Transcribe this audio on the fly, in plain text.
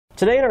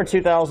Today in our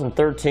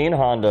 2013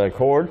 Honda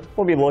Accord,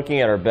 we'll be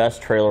looking at our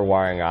best trailer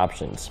wiring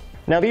options.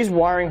 Now these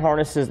wiring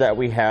harnesses that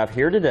we have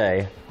here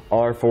today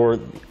are for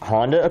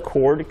Honda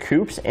Accord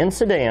coupes and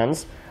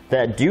sedans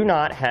that do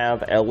not have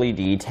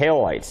LED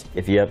taillights.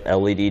 If you have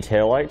LED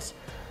taillights,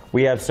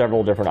 we have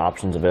several different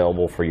options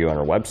available for you on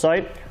our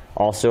website.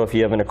 Also, if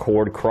you have an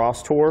Accord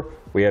Cross Tour,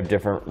 we have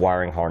different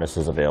wiring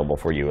harnesses available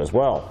for you as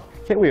well.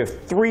 Okay, we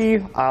have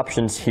three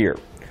options here.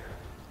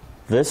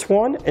 This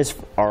one is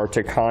our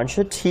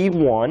Tekonsha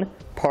T1,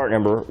 part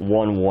number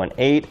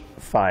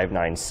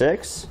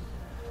 118596.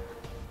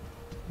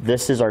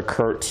 This is our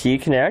Curt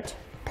T-Connect,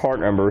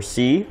 part number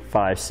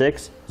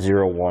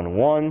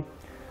C56011.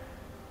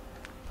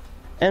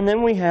 And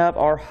then we have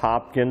our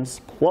Hopkins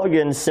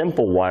plug-in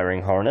simple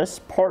wiring harness,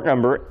 part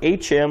number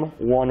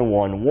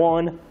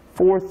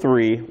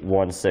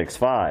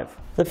HM11143165.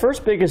 The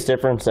first biggest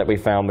difference that we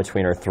found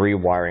between our three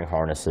wiring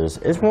harnesses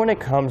is when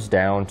it comes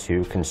down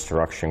to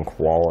construction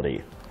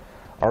quality.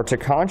 Our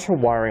Tekonsha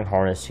wiring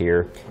harness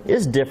here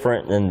is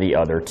different than the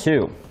other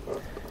two.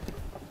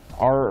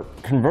 Our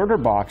converter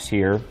box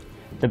here,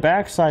 the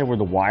backside where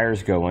the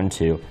wires go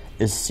into,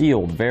 is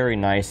sealed very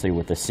nicely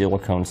with the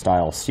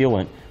silicone-style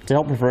sealant to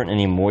help prevent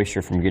any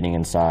moisture from getting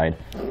inside,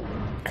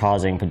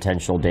 causing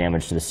potential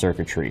damage to the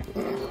circuitry.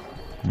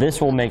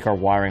 This will make our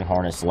wiring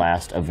harness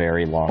last a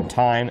very long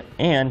time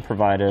and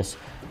provide us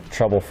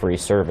trouble-free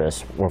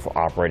service with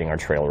operating our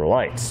trailer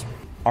lights.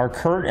 Our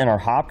Curt and our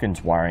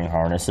Hopkins wiring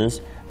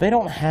harnesses, they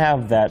don't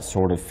have that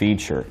sort of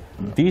feature.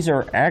 These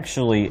are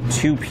actually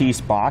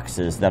two-piece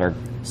boxes that are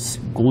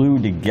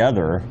glued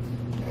together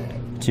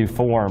to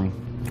form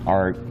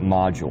our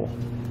module.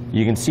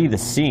 You can see the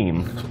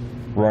seam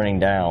running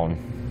down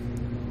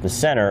the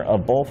center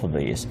of both of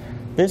these.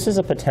 This is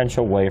a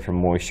potential way for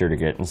moisture to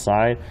get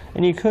inside,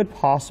 and you could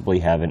possibly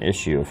have an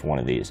issue with one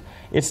of these.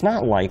 It's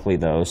not likely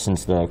though,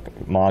 since the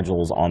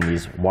modules on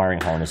these wiring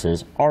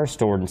harnesses are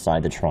stored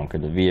inside the trunk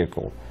of the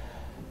vehicle.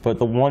 But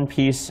the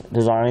one-piece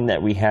design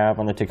that we have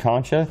on the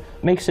Tekonsha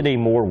makes it a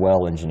more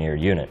well-engineered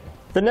unit.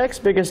 The next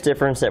biggest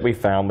difference that we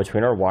found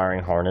between our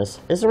wiring harness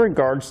is in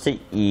regards to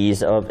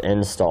ease of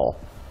install.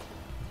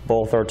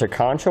 Both our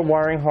Tekonsha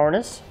wiring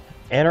harness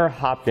and our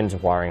Hopkins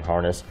wiring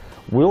harness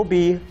will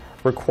be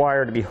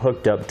required to be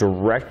hooked up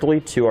directly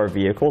to our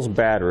vehicle's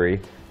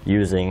battery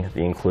using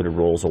the included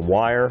rolls of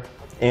wire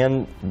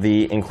and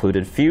the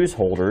included fuse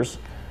holders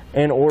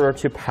in order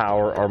to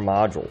power our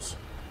modules.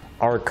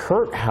 Our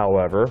Curt,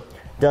 however,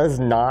 does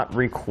not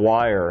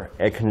require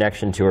a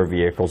connection to our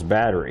vehicle's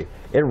battery.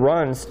 It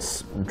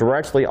runs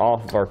directly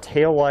off of our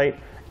tail light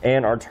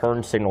and our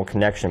turn signal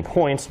connection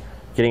points,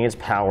 getting its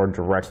power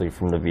directly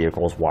from the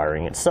vehicle's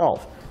wiring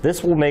itself.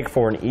 This will make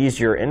for an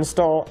easier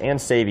install and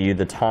save you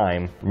the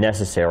time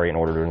necessary in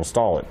order to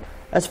install it.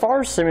 As far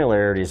as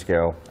similarities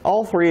go,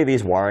 all three of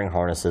these wiring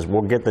harnesses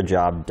will get the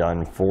job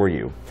done for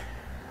you.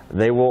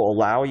 They will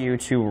allow you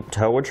to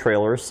tow a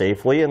trailer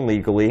safely and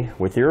legally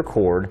with your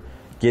Accord,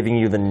 giving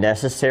you the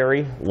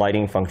necessary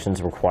lighting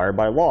functions required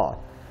by law,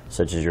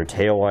 such as your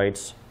tail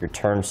lights, your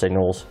turn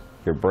signals,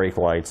 your brake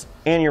lights,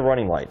 and your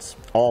running lights.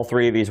 All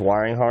three of these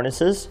wiring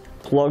harnesses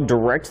plug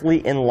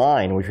directly in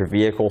line with your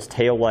vehicle's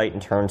tail light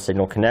and turn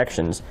signal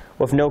connections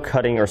with no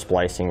cutting or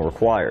splicing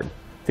required.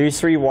 These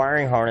three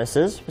wiring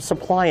harnesses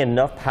supply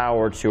enough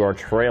power to our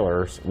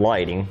trailer's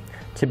lighting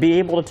to be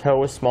able to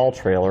tow a small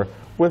trailer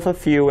with a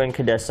few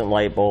incandescent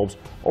light bulbs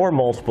or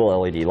multiple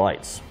LED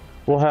lights.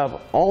 We'll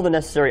have all the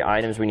necessary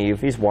items we need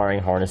with these wiring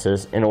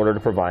harnesses in order to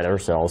provide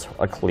ourselves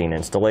a clean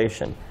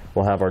installation.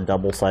 We'll have our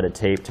double-sided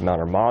tape to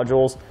mount our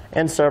modules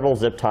and several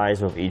zip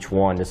ties with each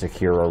one to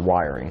secure our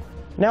wiring.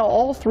 Now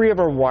all three of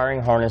our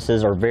wiring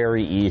harnesses are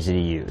very easy to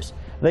use.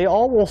 They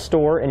all will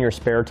store in your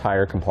spare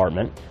tire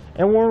compartment,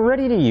 and when we're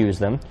ready to use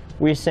them,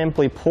 we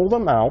simply pull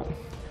them out,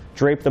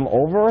 drape them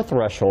over our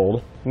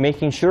threshold,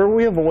 making sure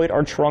we avoid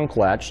our trunk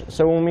latch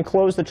so when we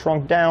close the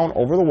trunk down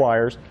over the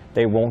wires,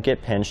 they won't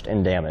get pinched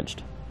and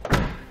damaged.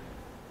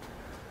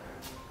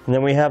 And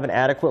then we have an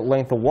adequate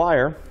length of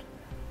wire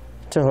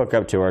to hook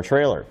up to our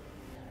trailer.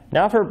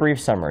 Now for a brief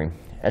summary.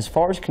 As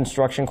far as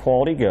construction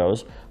quality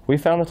goes, we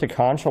found the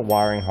Tekonsha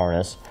wiring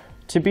harness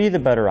to be the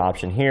better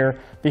option here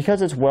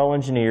because its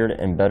well-engineered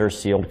and better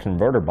sealed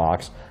converter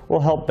box will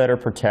help better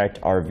protect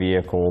our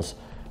vehicle's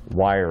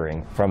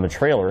wiring from the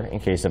trailer in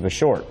case of a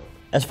short.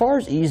 As far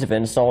as ease of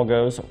install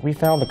goes, we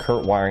found the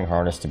Curt wiring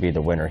harness to be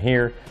the winner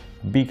here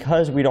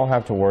because we don't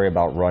have to worry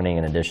about running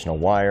an additional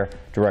wire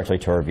directly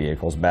to our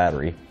vehicle's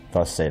battery,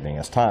 thus saving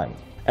us time.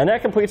 And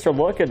that completes our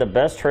look at the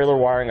best trailer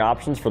wiring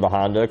options for the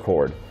Honda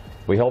Accord.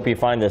 We hope you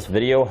find this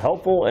video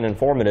helpful and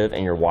informative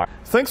in your wiring.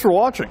 Thanks for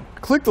watching.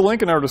 Click the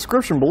link in our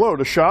description below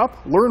to shop,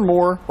 learn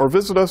more, or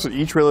visit us at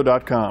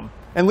etrailer.com.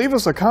 And leave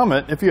us a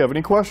comment if you have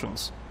any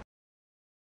questions.